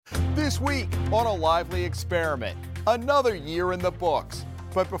This week on A Lively Experiment, another year in the books.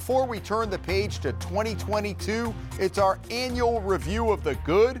 But before we turn the page to 2022, it's our annual review of the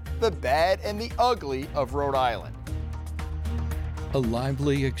good, the bad, and the ugly of Rhode Island. A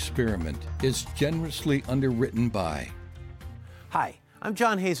Lively Experiment is generously underwritten by... Hi, I'm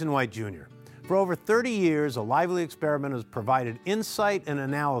John Hazen White Jr. For over 30 years, A Lively Experiment has provided insight and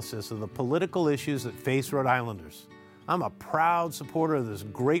analysis of the political issues that face Rhode Islanders. I'm a proud supporter of this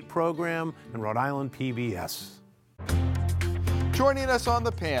great program and Rhode Island PBS. Joining us on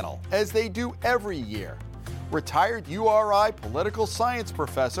the panel, as they do every year, retired URI political science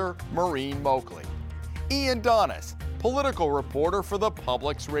professor Maureen Moakley, Ian Donis, political reporter for the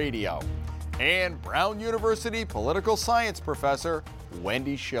Public's Radio, and Brown University political science professor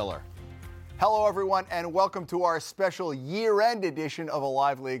Wendy Schiller. Hello, everyone, and welcome to our special year-end edition of A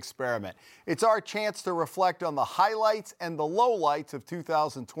Lively Experiment. It's our chance to reflect on the highlights and the lowlights of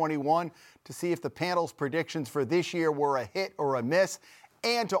 2021 to see if the panel's predictions for this year were a hit or a miss,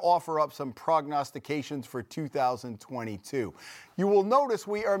 and to offer up some prognostications for 2022. You will notice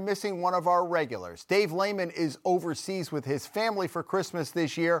we are missing one of our regulars. Dave Lehman is overseas with his family for Christmas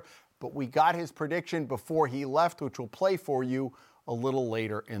this year, but we got his prediction before he left, which we'll play for you a little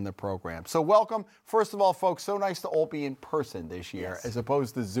later in the program. So welcome. First of all, folks, so nice to all be in person this year, as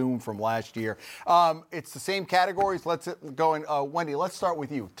opposed to Zoom from last year. It's the same categories. Let's go and Wendy, let's start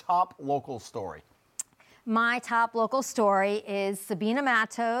with you. Top local story. My top local story is Sabina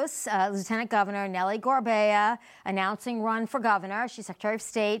Matos, Lieutenant Governor, Nellie Gorbea announcing run for governor. She's Secretary of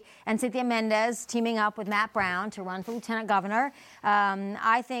State, and Cynthia Mendez teaming up with Matt Brown to run for Lieutenant Governor.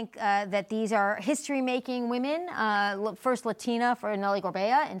 I think that these are history-making women. First Latina for Nellie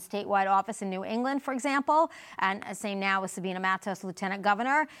Gorbea in statewide office in New England, for example, and same now with Sabina Matos, Lieutenant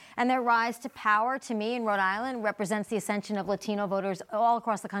Governor. And their rise to power, to me, in Rhode Island represents the ascension of Latino voters all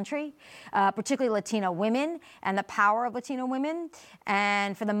across the country, particularly Latino women. And the power of Latino women.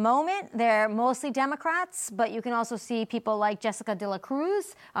 And for the moment, they're mostly Democrats, but you can also see people like Jessica De La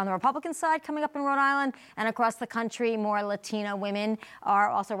Cruz on the Republican side coming up in Rhode Island, and across the country, more Latino women are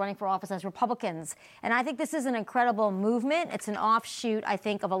also running for office as Republicans. And I think this is an incredible movement. It's an offshoot, I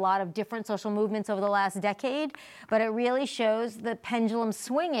think, of a lot of different social movements over the last decade, but it really shows the pendulum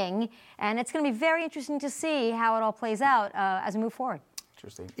swinging, and it's going to be very interesting to see how it all plays out as we move forward.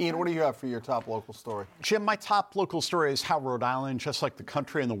 Interesting. Ian, what do you have for your top local story? Jim, my top local story is how Rhode Island, just like the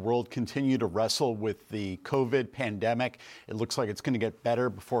country and the world, continue to wrestle with the COVID pandemic. It looks like it's going to get better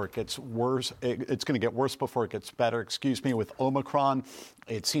before it gets worse. It's going to get worse before it gets better, with Omicron.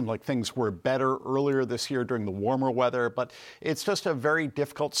 It seemed like things were better earlier this year during the warmer weather, but it's just a very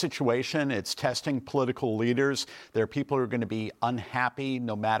difficult situation. It's testing political leaders. There are people who are going to be unhappy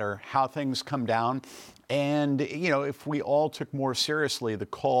no matter how things come down. And, if we all took more seriously the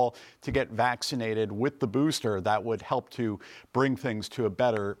call to get vaccinated with the booster, that would help to bring things to a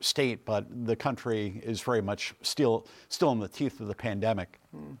better state. But the country is very much still in the teeth of the pandemic.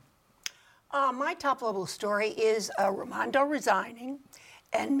 My top level story is Raimondo resigning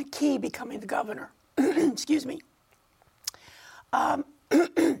and McKee becoming the governor. Excuse me.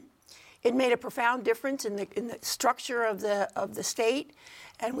 It made a profound difference in the structure of the state,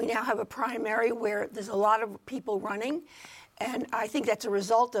 and we now have a primary where there's a lot of people running, and I think that's a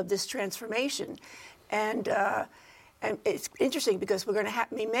result of this transformation. And it's interesting because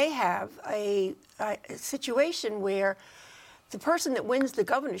we may have a situation where the person that wins the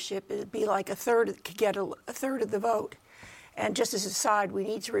governorship could be like could get a third of the vote. And just as an aside, we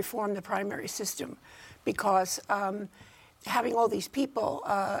need to reform the primary system because having all these people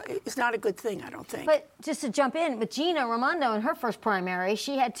is not a good thing, I don't think. But just to jump in, with Gina Raimondo in her first primary,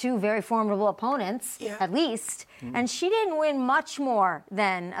 she had two very formidable opponents, at least, and she didn't win much more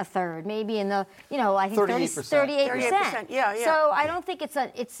than a third, maybe in the, I think 38%. Yeah. So I don't think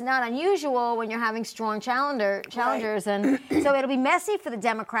it's not unusual when you're having strong challengers, Right. And so it'll be messy for the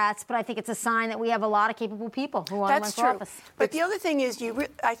Democrats, but I think it's a sign that we have a lot of capable people who want to run for office. But the other thing is,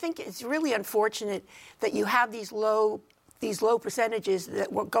 I think it's really unfortunate that you have these low percentages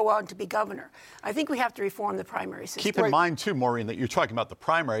that will go on to be governor. I think we have to reform the primary system. Keep in mind, too, Maureen, that you're talking about the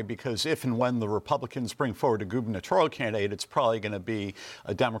primary because if and when the Republicans bring forward a gubernatorial candidate, it's probably going to be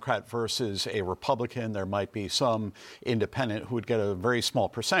a Democrat versus a Republican. There might be some independent who would get a very small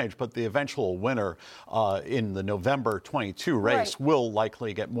percentage, but the eventual winner in the November 22 race will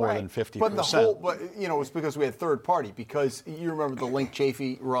likely get more than 50%. But it's because we had third party, because you remember the Link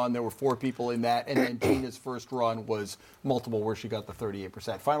Chafee run, there were 4 people in that, and then Gina's first run was multiple where she got the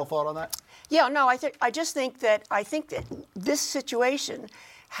 38%. Final thought on that? Yeah, no, I think that this situation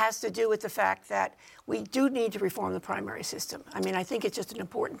has to do with the fact that we do need to reform the primary system. I mean, I think it's just an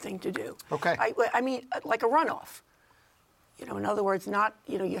important thing to do. Okay. I mean, like a runoff. In other words, not,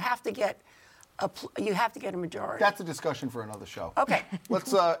 you have to get a majority. That's a discussion for another show. Okay.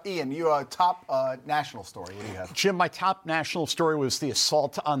 Let's, Ian, you top national story. What do you have? Jim, my top national story was the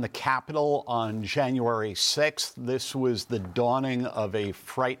assault on the Capitol on January 6th. This was the dawning of a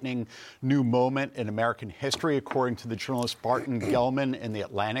frightening new moment in American history. According to the journalist Barton Gellman in The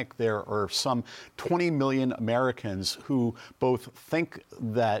Atlantic, there are some 20 million Americans who both think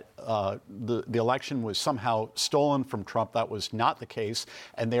that the election was somehow stolen from Trump. That was not the case.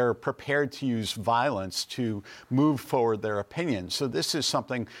 And they're prepared to use violence to move forward their opinions. So this is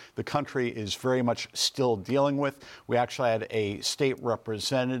something the country is very much still dealing with. We actually had a state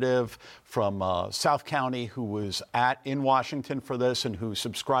representative from South County who was in Washington for this and who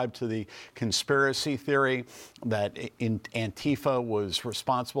subscribed to the conspiracy theory that Antifa was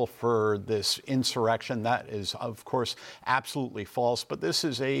responsible for this insurrection. That is, of course, absolutely false. But this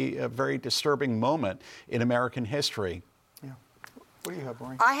is a very disturbing moment in American history. What do you have,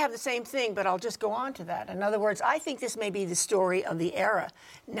 Maureen? I have the same thing, but I'll just go on to that. In other words, I think this may be the story of the era.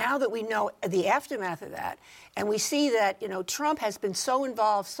 Now that we know the aftermath of that, and we see that, Trump has been so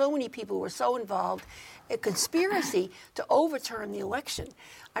involved, so many people were so involved, a conspiracy to overturn the election.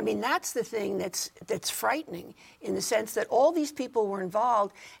 I mean, that's the thing that's frightening in the sense that all these people were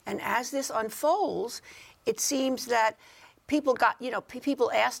involved, and as this unfolds, it seems that people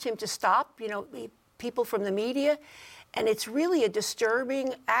people asked him to stop, people from the media. And it's really a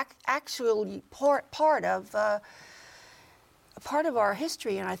disturbing, actually part of our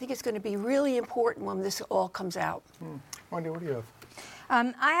history, and I think it's going to be really important when this all comes out. Wendy, what do you have?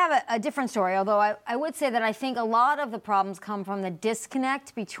 I have a different story, although I would say that I think a lot of the problems come from the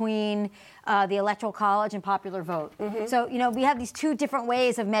disconnect between the Electoral College and popular vote. Mm-hmm. So, we have these two different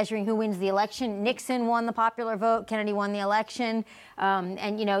ways of measuring who wins the election. Nixon won the popular vote, Kennedy won the election,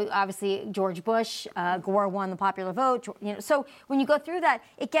 and, obviously George Bush, Gore won the popular vote. So when you go through that,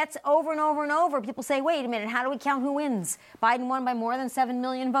 it gets over and over and over. People say, wait a minute, how do we count who wins? Biden won by more than 7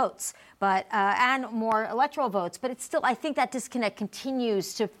 million votes, but and more electoral votes. But it's still, I think that disconnect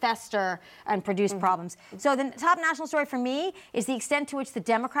continues to fester and produce problems. So the top national story for me is the extent to which the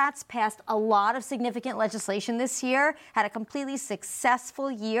Democrats passed a lot of significant legislation this year, had a completely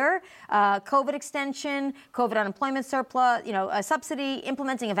successful year. COVID extension, COVID unemployment surplus, a subsidy,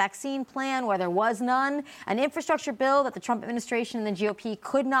 implementing a vaccine plan where there was none, an infrastructure bill that the Trump administration and the GOP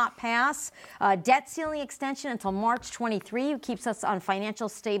could not pass, debt ceiling extension until March 23, keeps us on financial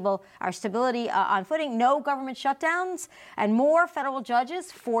stability on footing, no government shutdowns, and more federal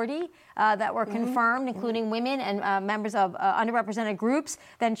judges, 40 that were confirmed, including women and members of underrepresented groups,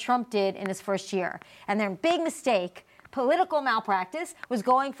 than Trump did in his first year. And their big mistake, political malpractice, was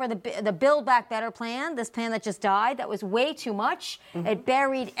going for the Build Back Better plan, this plan that just died. That was way too much. Mm-hmm. It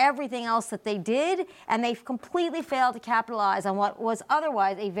buried everything else that they did, and they've completely failed to capitalize on what was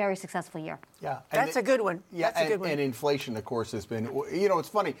otherwise a very successful year. Yeah, that's a good one. Yeah, that's a good one. And inflation, of course, has been. It's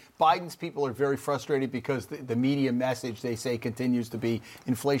funny. Biden's people are very frustrated because the media message, they say, continues to be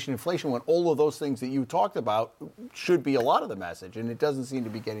inflation. When all of those things that you talked about should be a lot of the message, and it doesn't seem to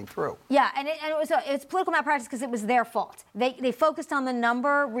be getting through. Yeah, and it's political malpractice because it was their fault. They focused on the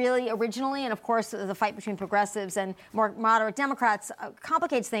number really originally, and of course the fight between progressives and more moderate Democrats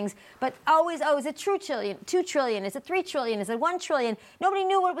complicates things. But always, is it $2 trillion? Is it $3 trillion? Is it $1 trillion? Nobody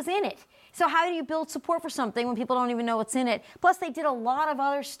knew what was in it. So how do you build support for something when people don't even know what's in it? Plus, they did a lot of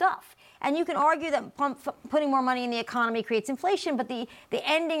other stuff. And you can argue that putting more money in the economy creates inflation, but the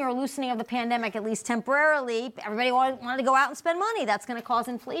ending or loosening of the pandemic, at least temporarily, everybody wanted to go out and spend money. That's going to cause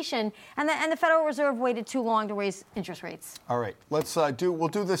inflation. And the Federal Reserve waited too long to raise interest rates. All right. We'll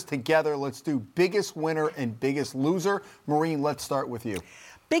do this together. Let's do biggest winner and biggest loser. Maureen, let's start with you.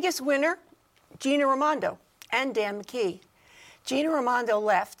 Biggest winner, Gina Raimondo and Dan McKee. Gina Raimondo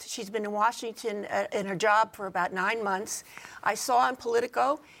left. She's been in Washington in her job for about 9 months. I saw on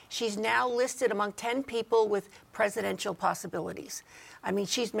Politico, she's now listed among 10 people with presidential possibilities. I mean,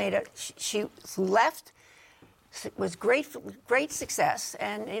 she left, was great success,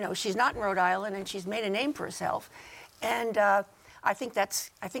 and she's not in Rhode Island, and she's made a name for herself, and I think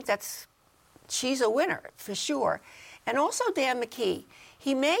she's a winner for sure. And also Dan McKee.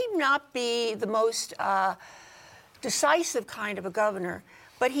 He may not be the most decisive kind of a governor,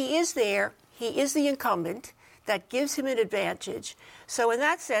 but he is there. He is the incumbent. That gives him an advantage. So in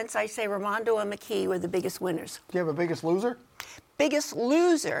that sense, I say Raimondo and McKee were the biggest winners. Do you have a biggest loser? Biggest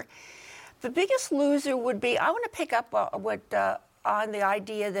loser. The biggest loser would be, I want to pick up on the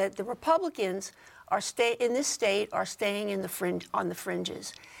idea that the Republicans in this state are staying in the fringe, on the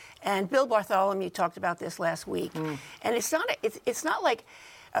fringes. And Bill Bartholomew talked about this last week. And it's not like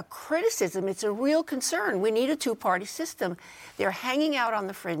a criticism, it's a real concern. We need a two-party system. They're hanging out on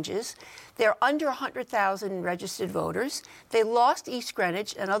the fringes. They're under 100,000 registered voters. They lost East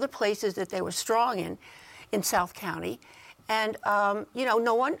Greenwich and other places that they were strong in South County. And,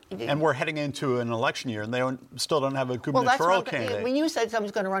 no one... And we're heading into an election year, and they still don't have a gubernatorial candidate. When you said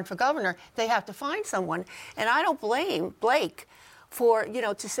someone's going to run for governor, they have to find someone. And I don't blame Blake for,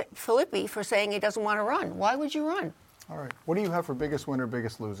 Filippi for saying he doesn't want to run. Why would you run? All right. What do you have for biggest winner,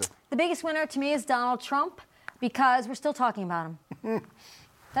 biggest loser? The biggest winner to me is Donald Trump, because we're still talking about him.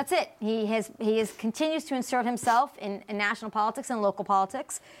 That's it. He continues to insert himself in national politics and local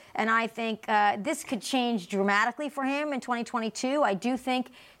politics. And I think this could change dramatically for him in 2022. I do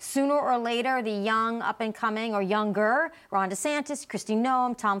think sooner or later, the young, up-and-coming or younger, Ron DeSantis, Kristi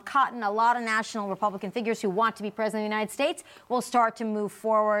Noem, Tom Cotton, a lot of national Republican figures who want to be president of the United States will start to move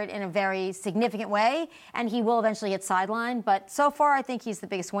forward in a very significant way, and he will eventually get sidelined. But so far, I think he's the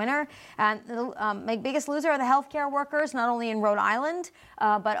biggest winner. And my biggest loser are the healthcare workers, not only in Rhode Island,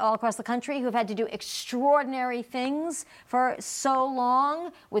 but all across the country, who have had to do extraordinary things for so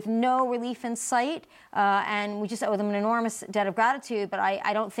long with no relief in sight. And we just owe them an enormous debt of gratitude, but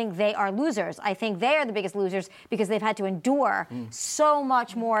I don't think they are losers. I think they are the biggest losers because they've had to endure so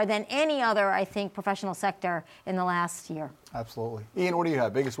much more than any other, I think, professional sector in the last year. Absolutely. Ian, what do you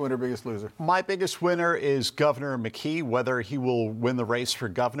have? Biggest winner, biggest loser? My biggest winner is Governor McKee. Whether he will win the race for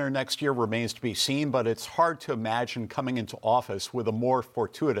governor next year remains to be seen, but it's hard to imagine coming into office with a more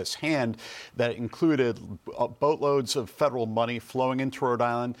fortuitous hand that included boatloads of federal money flowing into Rhode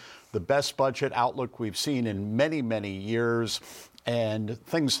Island, the best budget outlook we've seen in many, many years, and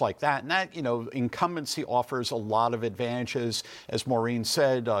things like that. And that, incumbency offers a lot of advantages. As Maureen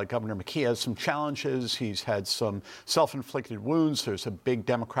said, Governor McKee has some challenges. He's had some self-inflicted wounds. There's a big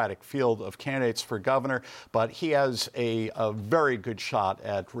Democratic field of candidates for governor, but he has a very good shot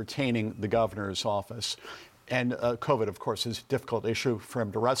at retaining the governor's office. And COVID, of course, is a difficult issue for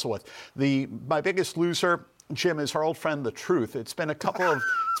him to wrestle with. My biggest loser, Jim, is our old friend, The Truth. It's been a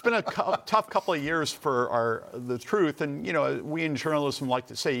tough couple of years for The Truth, and we in journalism like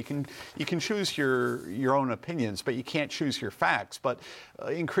to say you can choose your own opinions, but you can't choose your facts. But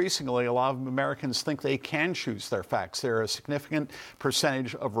increasingly, a lot of Americans think they can choose their facts. There are a significant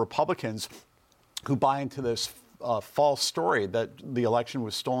percentage of Republicans who buy into this false story that the election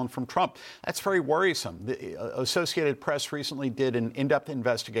was stolen from Trump. That's very worrisome. The Associated Press recently did an in-depth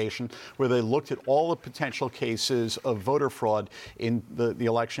investigation where they looked at all the potential cases of voter fraud in the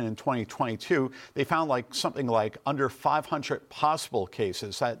election in 2022. They found something like under 500 possible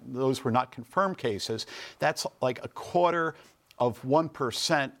cases. Those were not confirmed cases. That's like a quarter of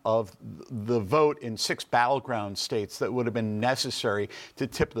 1% of the vote in 6 battleground states that would have been necessary to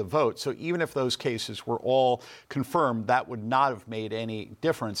tip the vote. So even if those cases were all confirmed, that would not have made any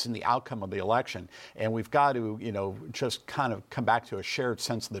difference in the outcome of the election. And we've got to, just kind of come back to a shared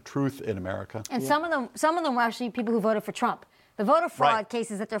sense of the truth in America. And some of them were actually people who voted for Trump. The voter fraud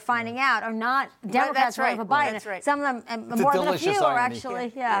cases that they're finding out are not Democrats voting for Biden. That's right. Some of them, more than a few, are actually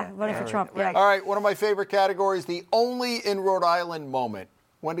voting for Trump. Right. All right, one of my favorite categories, the only in Rhode Island moment.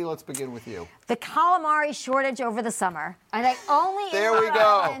 Wendy, let's begin with you. The calamari shortage over the summer. I think only there in we Rhode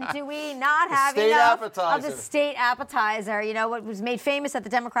go. Island do we not have enough of the state appetizer. What was made famous at the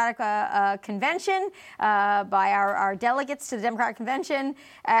Democratic convention by our delegates to the Democratic convention,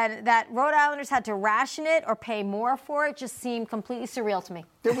 and that Rhode Islanders had to ration it or pay more for it, just seemed completely surreal to me.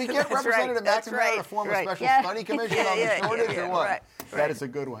 Did we get Representative McNamara to form a special study commission on the shortage or what? Right. That is a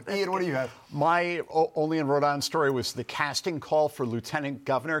good one. Ian, what do you have? My only in Rhode Island story was the casting call for lieutenant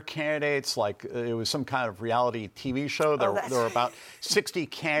governor candidates. It was some kind of reality TV show. There were about 60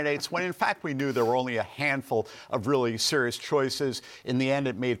 candidates, when in fact we knew there were only a handful of really serious choices. In the end,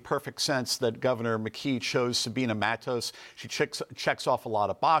 it made perfect sense that Governor McKee chose Sabina Matos. She checks off a lot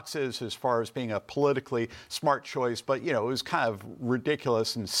of boxes as far as being a politically smart choice, but it was kind of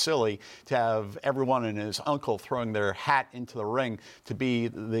ridiculous and silly to have everyone and his uncle throwing their hat into the ring to be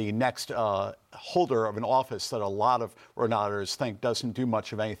the next holder of an office that a lot of Rhode Islanders think doesn't do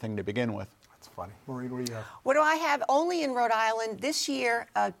much of anything to begin with. That's funny. Maureen, what do you have? What do I have? Only in Rhode Island this year,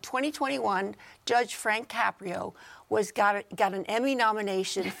 2021, Judge Frank Caprio got an Emmy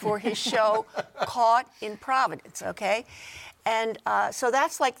nomination for his show Caught in Providence. Okay. And so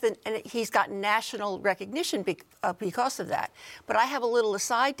that's and he's gotten national recognition because of that. But I have a little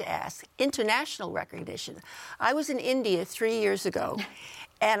aside to ask, international recognition. I was in India 3 years ago,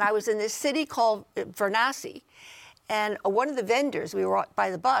 and I was in this city called Varanasi, and one of the vendors, we were by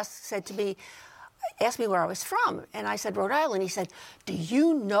the bus, said to me, asked me where I was from, and I said, Rhode Island. He said, do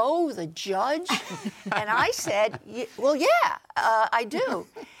you know the judge? And I said, well, yeah, I do.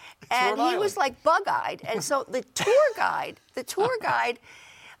 And he was like bug-eyed. And so the tour guide,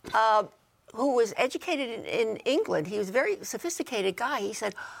 who was educated in England, he was a very sophisticated guy. He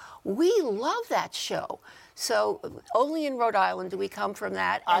said, we love that show. So only in Rhode Island do we come from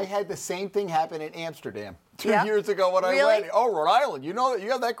that. I had the same thing happen in Amsterdam 2 Yep. years ago when Really? I went. Oh, Rhode Island, you know that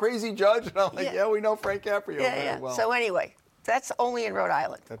you have that crazy judge? And I'm like, yeah, we know Frank Caprio very well. So anyway, that's only in Rhode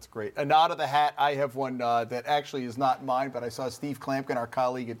Island. That's great. A nod of the hat. I have one that actually is not mine, but I saw Steve Klampkin, our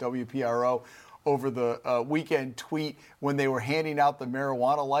colleague at WPRO, over the weekend tweet when they were handing out the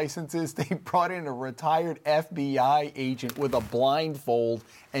marijuana licenses. They brought in a retired FBI agent with a blindfold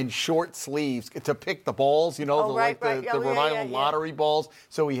and short sleeves to pick the balls, the Rhode Island lottery balls.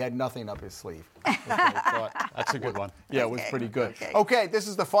 So he had nothing up his sleeve. That's a good one. Yeah, it was pretty good. Okay, this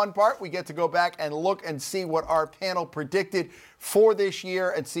is the fun part. We get to go back and look and see what our panel predicted for this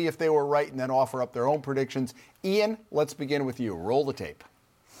year and see if they were right and then offer up their own predictions. Ian, let's begin with you. Roll the tape.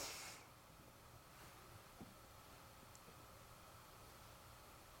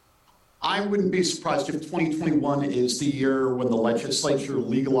 I wouldn't be surprised if 2021 is the year when the legislature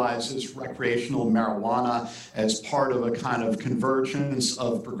legalizes recreational marijuana as part of a kind of convergence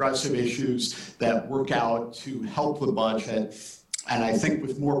of progressive issues that work out to help the budget. And I think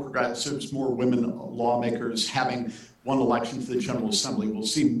with more progressives, more women lawmakers having one election to the General Assembly, we'll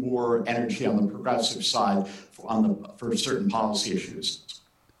see more energy on the progressive side for certain policy issues.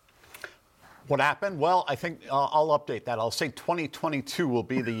 What happened? Well, I think I'll update that. I'll say 2022 will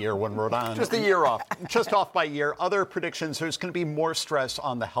be the year when Rhode Island... Just a year off. Just off by a year. Other predictions, there's going to be more stress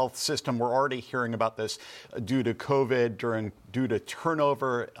on the health system. We're already hearing about this due to COVID, due to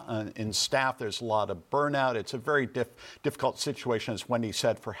turnover in staff. There's a lot of burnout. It's a very difficult situation, as Wendy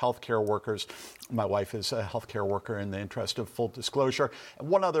said, for healthcare workers. My wife is a healthcare worker in the interest of full disclosure. And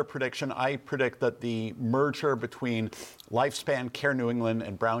one other prediction, I predict that the merger between Lifespan Care New England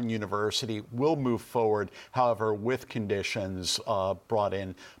and Brown University will move forward, however, with conditions brought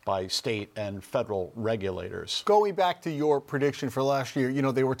in by state and federal regulators. Going back to your prediction for last year,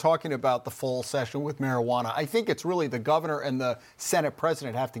 they were talking about the fall session with marijuana. I think it's really the governor and the Senate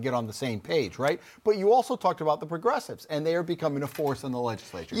president have to get on the same page, right? But you also talked about the progressives, and they are becoming a force in the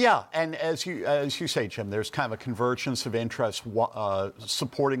legislature. Yeah, and as you say, Jim, there's kind of a convergence of interests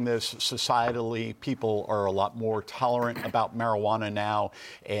supporting this societally. People are a lot more tolerant about marijuana now,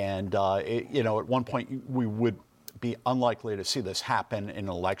 and at one point we would be unlikely to see this happen in an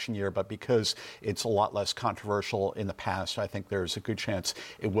election year, but because it's a lot less controversial in the past, I think there's a good chance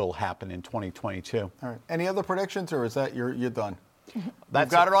it will happen in 2022. All right. Any other predictions, or is that you're done? You've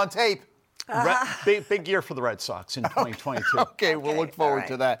got it on tape. Big year for the Red Sox in 2022. Okay, we'll look forward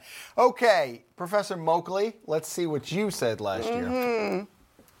to that. Okay, Professor Moakley, let's see what you said last year.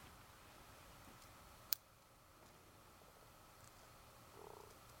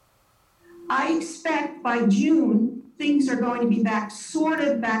 I expect by June, things are going to be back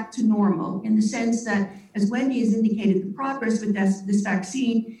to normal, in the sense that, as Wendy has indicated, the progress with this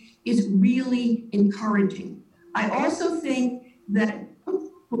vaccine is really encouraging. I also think that Trump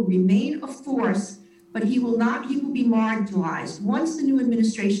will remain a force, but he will be marginalized. Once the new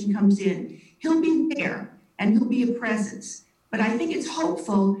administration comes in, he'll be there and he'll be a presence. But I think it's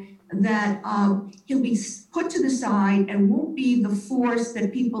hopeful that he'll be put to the side and won't be the force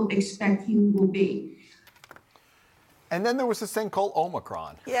that people expect he will be. And then there was this thing called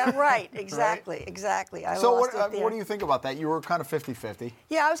Omicron. Yeah, right. Exactly. Right? Exactly. So what do you think about that? You were kind of 50-50.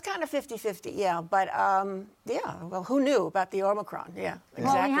 Yeah, I was kind of 50-50, yeah. But, well, who knew about the Omicron? Yeah, exactly.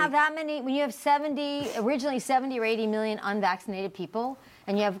 Well, when you have that many, when you have originally 70 or 80 million unvaccinated people,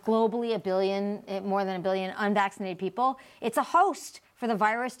 and you have globally more than a billion unvaccinated people, it's a host for the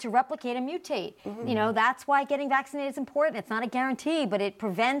virus to replicate and mutate. That's why getting vaccinated is important. It's not a guarantee, but it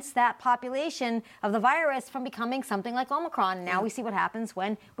prevents that population of the virus from becoming something like Omicron. And now we see what happens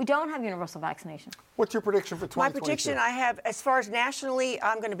when we don't have universal vaccination. What's your prediction for 2022? My prediction I have, as far as nationally,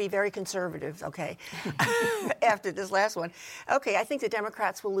 I'm going to be very conservative, okay, after this last one. Okay, I think the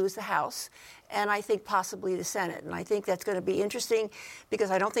Democrats will lose the House, and I think possibly the Senate. And I think that's going to be interesting because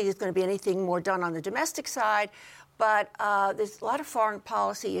I don't think there's going to be anything more done on the domestic side. But there's a lot of foreign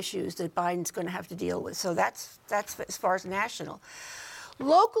policy issues that Biden's going to have to deal with. So that's as far as national.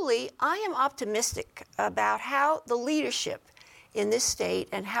 Locally, I am optimistic about how the leadership in this state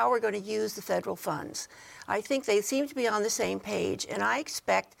and how we're going to use the federal funds. I think they seem to be on the same page, and I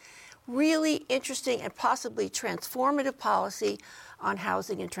expect really interesting and possibly transformative policy on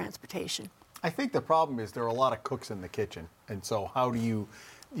housing and transportation. I think the problem is there are a lot of cooks in the kitchen. And so how do you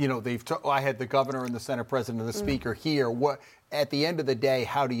I had the governor and the Senate president and the speaker here. What at the end of the day,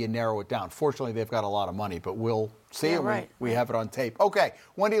 how do you narrow it down? Fortunately, they've got a lot of money, but we'll see. We have it on tape. Okay,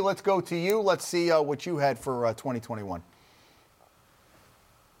 Wendy, let's go to you. Let's see what you had for 2021.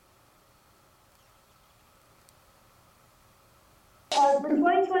 For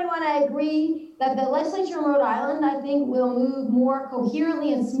 2021, I agree that the legislature in Rhode Island, I think, will move more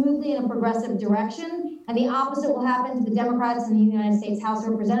coherently and smoothly in a progressive direction, and the opposite will happen to the Democrats in the United States House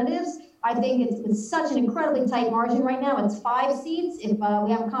of Representatives. I think it's such an incredibly tight margin right now. It's 5 seats. If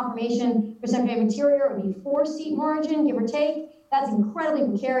we have a confirmation for Secretary of Interior, it would be 4-seat margin, give or take. That's incredibly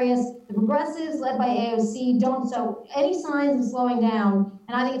precarious. The progressives, led by AOC, don't show any signs of slowing down,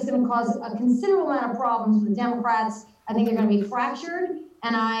 and I think it's going to cause a considerable amount of problems for the Democrats. I think they're going to be fractured,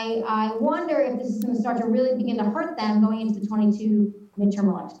 and I wonder if this is going to start to really begin to hurt them going into the 22 midterm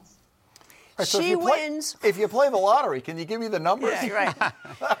elections. So she wins. If you play the lottery, can you give me the numbers? Yeah, right.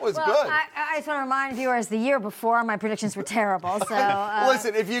 That was good. I just want to remind viewers, the year before, my predictions were terrible. So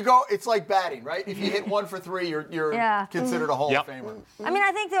listen, if you go, it's like batting, right? If you hit 1 for 3, you're considered a Hall of Famer. I mean,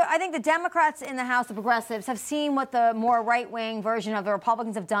 I think the Democrats in the House, the progressives, have seen what the more right-wing version of the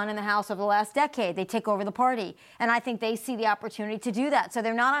Republicans have done in the House over the last decade. They take over the party, and I think they see the opportunity to do that. So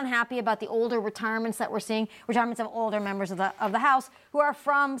they're not unhappy about the older retirements that we're seeing, retirements of older members of the House who are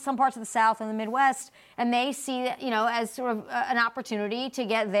from some parts of the South and the Midwest, and they see that, as sort of an opportunity to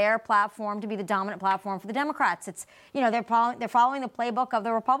get their platform to be the dominant platform for the Democrats. It's, they're following the playbook of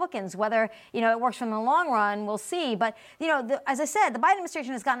the Republicans. Whether, it works for them in the long run, we'll see. But, as I said, the Biden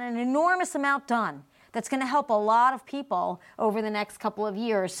administration has gotten an enormous amount done that's going to help a lot of people over the next couple of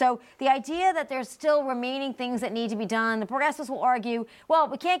years. So the idea that there's still remaining things that need to be done, the progressives will argue, well,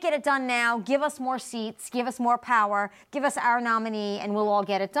 we can't get it done now. Give us more seats, give us more power, give us our nominee, and we'll all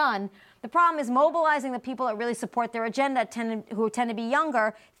get it done. The problem is mobilizing the people that really support their agenda, who tend to be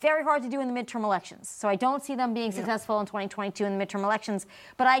younger, very hard to do in the midterm elections. So I don't see them being successful in 2022 in the midterm elections,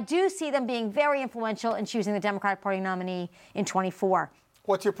 but I do see them being very influential in choosing the Democratic Party nominee in 24.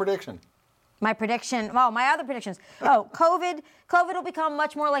 What's your prediction? My other predictions. COVID will become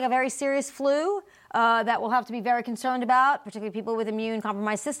much more like a very serious flu that we'll have to be very concerned about, particularly people with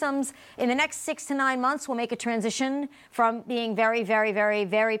immune-compromised systems. In the next 6 to 9 months, we'll make a transition from being very, very, very,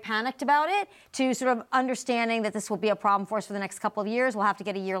 very panicked about it to sort of understanding that this will be a problem for us for the next couple of years. We'll have to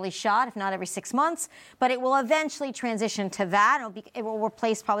get a yearly shot, if not every 6 months. But it will eventually transition to that. It will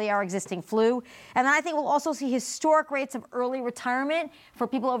replace probably our existing flu. And then I think we'll also see historic rates of early retirement for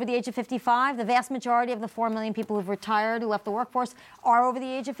people over the age of 55. The vast majority of the 4 million people who've retired, who left the workforce, are over the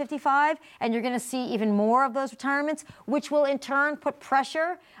age of 55. And you're going to see even more of those retirements, which will in turn put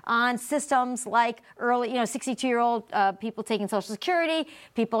pressure on systems like early, 62-year-old people taking Social Security,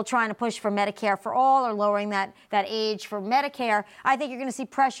 people trying to push for Medicare for all or lowering that age for Medicare. I think you're going to see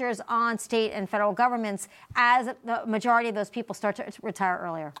pressures on state and federal governments as the majority of those people start to retire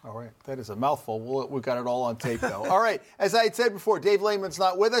earlier. All right. That is a mouthful. We've got it all on tape, though. All right. As I had said before, Dave Lehman's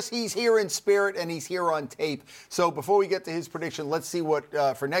not with us. He's here in spirit, and he's here on tape. So before we get to his prediction, let's see what,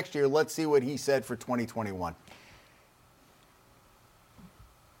 for next year, let's see what he said for 2021.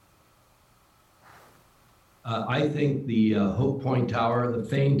 I think the Hope Point Tower, the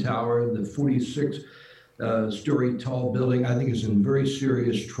Fane Tower, the 46-story tall building, I think is in very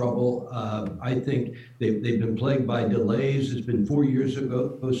serious trouble. I think they've been plagued by delays. It's been 4 years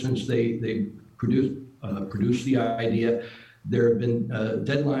ago since they produced the idea. There have been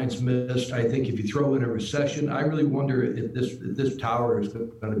deadlines missed. I think if you throw in a recession, I really wonder if this tower is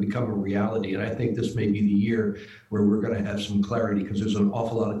going to become a reality. And I think this may be the year where we're going to have some clarity, because there's an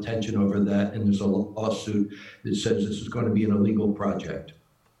awful lot of tension over that. And there's a lawsuit that says this is going to be an illegal project.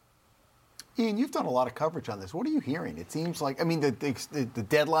 Ian, you've done a lot of coverage on this. What are you hearing? It seems like, the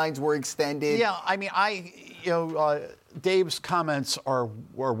deadlines were extended. Yeah, Dave's comments are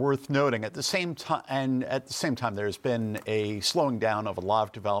worth noting. At the same time, there's been a slowing down of a lot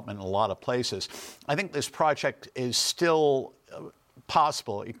of development in a lot of places. I think this project is still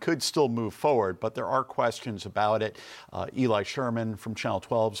possible. It could still move forward, but there are questions about it. Eli Sherman from Channel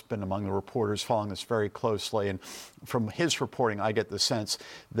 12 has been among the reporters following this very closely, and from his reporting, I get the sense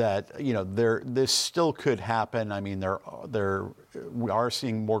that this still could happen. We are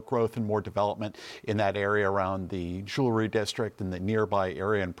seeing more growth and more development in that area around the Jewelry District and the nearby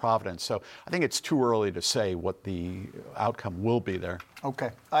area in Providence. So I think it's too early to say what the outcome will be there. Okay.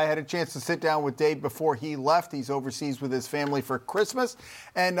 I had a chance to sit down with Dave before he left. He's overseas with his family for Christmas,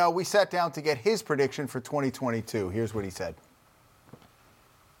 and we sat down to get his prediction for 2022. Here's what he said.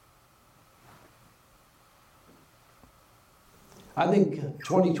 I think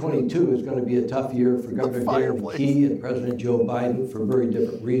 2022 is going to be a tough year for Governor Dan McKee and President Joe Biden for very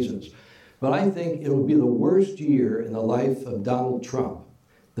different reasons. But I think it will be the worst year in the life of Donald Trump.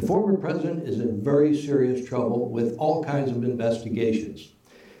 The former president is in very serious trouble with all kinds of investigations.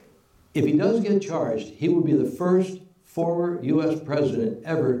 If he does get charged, he will be the first former U.S. president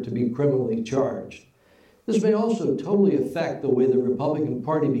ever to be criminally charged. This may also totally affect the way the Republican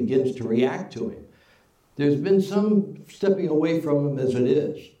Party begins to react to him. There's been some stepping away from him as it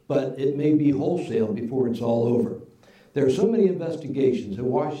is, but it may be wholesale before it's all over. There are so many investigations. In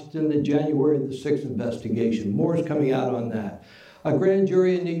Washington, the January the 6th investigation, more is coming out on that. A grand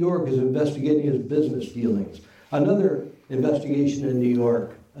jury in New York is investigating his business dealings. Another investigation in New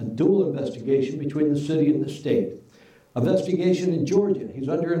York, a dual investigation between the city and the state. Investigation in Georgia. He's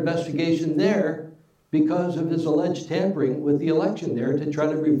under investigation there because of his alleged tampering with the election there to try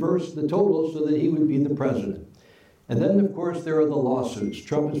to reverse the totals so that he would be the president. And then, of course, there are the lawsuits.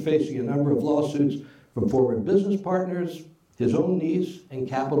 Trump is facing a number of lawsuits from former business partners, his own niece, and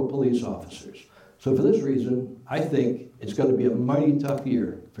Capitol Police officers. So for this reason, I think it's going to be a mighty tough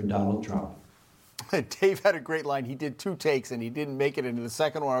year for Donald Trump. Dave had a great line. He did 2 takes, and he didn't make it into the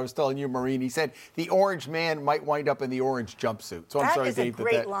second one. I was telling you, Maureen, he said the orange man might wind up in the orange jumpsuit. So I'm sorry, Dave. That is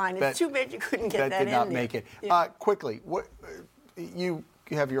a great line. It's too bad you couldn't get that in there. That did not make it. Yeah. Quickly, you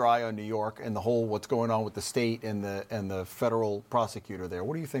have your eye on New York and the whole what's going on with the state and the federal prosecutor there.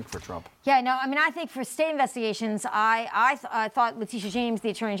 What do you think for Trump? Yeah, no, I mean, I think for state investigations, I thought Letitia James, the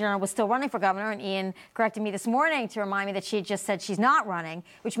Attorney General, was still running for governor, and Ian corrected me this morning to remind me that she had just said she's not running,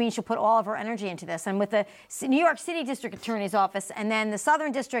 which means she'll put all of her energy into this. And with the New York City District Attorney's Office and then the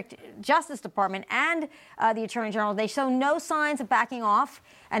Southern District Justice Department and the Attorney General, they show no signs of backing off.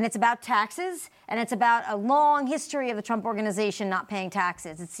 And it's about taxes, and it's about a long history of the Trump Organization not paying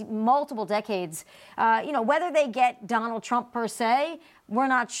taxes. It's multiple decades. Whether they get Donald Trump per se, we're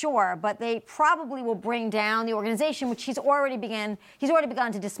not sure, but they probably will bring down the organization, which he's already begun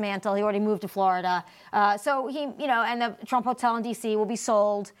to dismantle. He already moved to Florida. So and the Trump Hotel in D.C. will be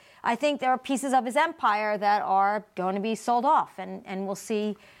sold. I think there are pieces of his empire that are going to be sold off, and we'll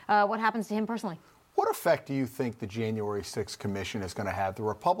see what happens to him personally. What effect do you think the January 6th commission is going to have? The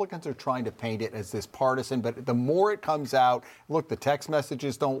Republicans are trying to paint it as this partisan, but the more it comes out, look, the text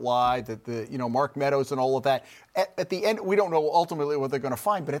messages don't lie, Mark Meadows and all of that. At the end, we don't know ultimately what they're going to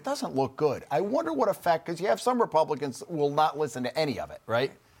find, but it doesn't look good. I wonder what effect, because you have some Republicans that will not listen to any of it,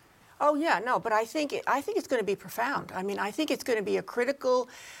 right? Oh, yeah, no, but I think it's going to be profound. I mean, I think it's going to be a critical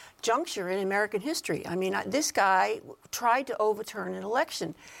juncture in American history. I mean, this guy tried to overturn an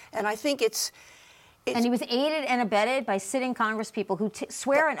election, and I think and he was aided and abetted by sitting congresspeople who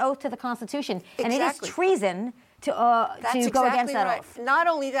swear an oath to the Constitution. Exactly. And it is treason to go against that oath. Not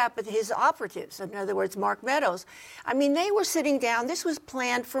only that, but his operatives, in other words, Mark Meadows, I mean, they were sitting down. This was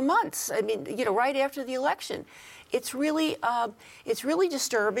planned for months. I mean, right after the election. It's really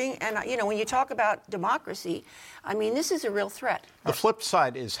disturbing. And, when you talk about democracy, I mean, this is a real threat. The flip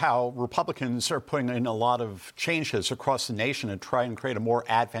side is how Republicans are putting in a lot of changes across the nation to try and create a more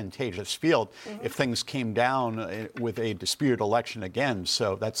advantageous field if things came down with a disputed election again.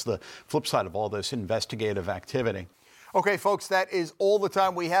 So that's the flip side of all this investigative activity. Okay, folks, that is all the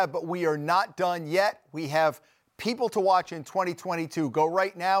time we have, but we are not done yet. We have people to watch in 2022. Go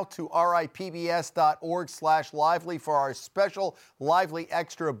right now to ripbs.org/lively for our special Lively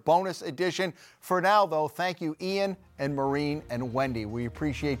Extra bonus edition. For now, though, thank you, Ian and Maureen and Wendy. We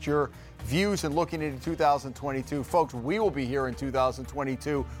appreciate your views and looking into 2022. Folks, we will be here in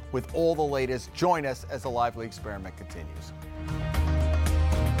 2022 with all the latest. Join us as the Lively experiment continues.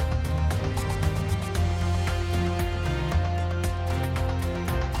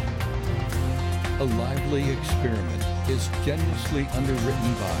 A Lively experiment is generously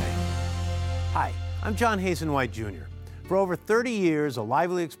underwritten by... Hi, I'm John Hazen White Jr. For over 30 years, A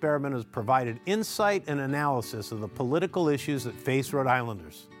Lively experiment has provided insight and analysis of the political issues that face Rhode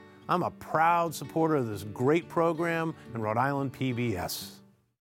Islanders. I'm a proud supporter of this great program and Rhode Island PBS.